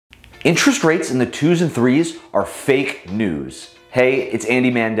Interest rates in the 2s and 3s are fake news. Hey, it's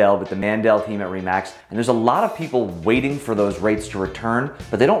Andy Mandel with the Mandel team at RE/MAX, and there's a lot of people waiting for those rates to return,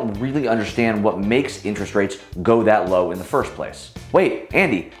 but they don't really understand what makes interest rates go that low in the first place. Wait,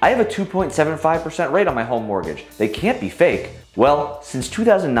 Andy, I have a 2.75% rate on my home mortgage. They can't be fake. Well, since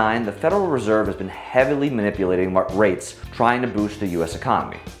 2009, the Federal Reserve has been heavily manipulating rates trying to boost the US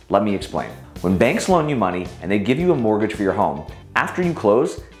economy. Let me explain. When banks loan you money and they give you a mortgage for your home, after you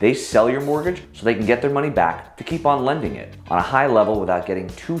close, they sell your mortgage so they can get their money back to keep on lending it. On a high level, without getting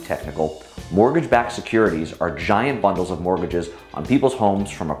too technical, mortgage-backed securities are giant bundles of mortgages on people's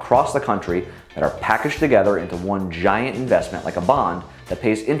homes from across the country that are packaged together into one giant investment like a bond that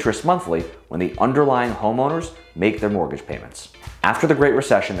pays interest monthly when the underlying homeowners make their mortgage payments. After the Great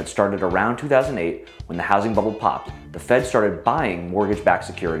Recession that started around 2008, when the housing bubble popped, the Fed started buying mortgage-backed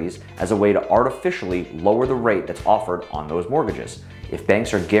securities as a way to artificially lower the rate that's offered on those mortgages. If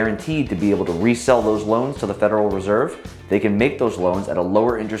banks are guaranteed to be able to resell those loans to the Federal Reserve, they can make those loans at a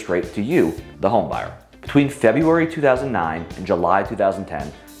lower interest rate to you, the homebuyer. Between February 2009 and July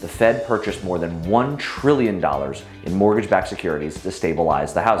 2010, the Fed purchased more than $1 trillion in mortgage-backed securities to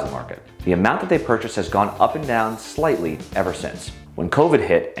stabilize the housing market. The amount that they purchased has gone up and down slightly ever since. When COVID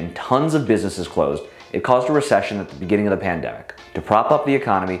hit and tons of businesses closed, it caused a recession at the beginning of the pandemic. To prop up the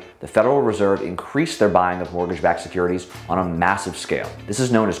economy, the Federal Reserve increased their buying of mortgage-backed securities on a massive scale. This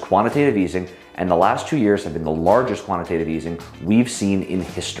is known as quantitative easing, and the last 2 years have been the largest quantitative easing we've seen in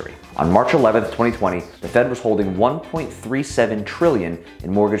history. On March 11th, 2020, the Fed was holding $1.37 trillion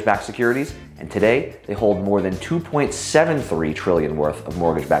in mortgage-backed securities, and today they hold more than $2.73 trillion worth of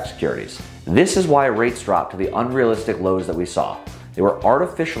mortgage-backed securities. This is why rates dropped to the unrealistic lows that we saw. They were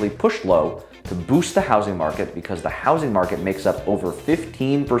artificially pushed low to boost the housing market because the housing market makes up over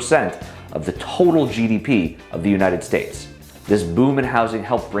 15% of the total GDP of the United States. This boom in housing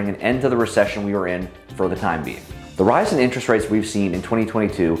helped bring an end to the recession we were in for the time being. The rise in interest rates we've seen in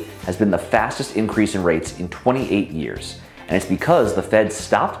 2022 has been the fastest increase in rates in 28 years. And it's because the Fed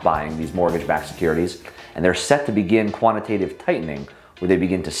stopped buying these mortgage-backed securities and they're set to begin quantitative tightening, where they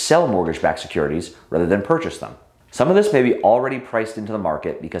begin to sell mortgage-backed securities rather than purchase them. Some of this may be already priced into the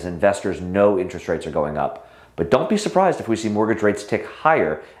market because investors know interest rates are going up, but don't be surprised if we see mortgage rates tick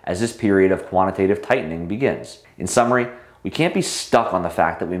higher as this period of quantitative tightening begins. In summary, we can't be stuck on the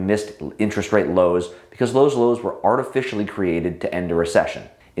fact that we missed interest rate lows because those lows were artificially created to end a recession.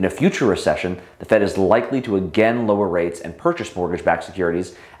 In a future recession, the Fed is likely to again lower rates and purchase mortgage-backed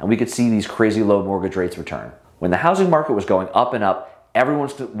securities, and we could see these crazy low mortgage rates return. When the housing market was going up and up,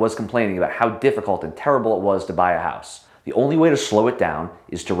 everyone was complaining about how difficult and terrible it was to buy a house. The only way to slow it down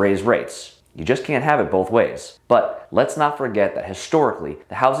is to raise rates. You just can't have it both ways. But let's not forget that historically,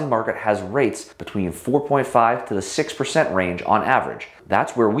 the housing market has rates between 4.5 to the 6% range on average.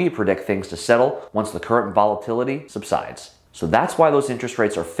 That's where we predict things to settle once the current volatility subsides. So that's why those interest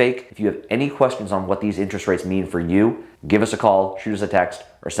rates are fake. If you have any questions on what these interest rates mean for you, give us a call, shoot us a text,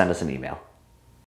 or send us an email.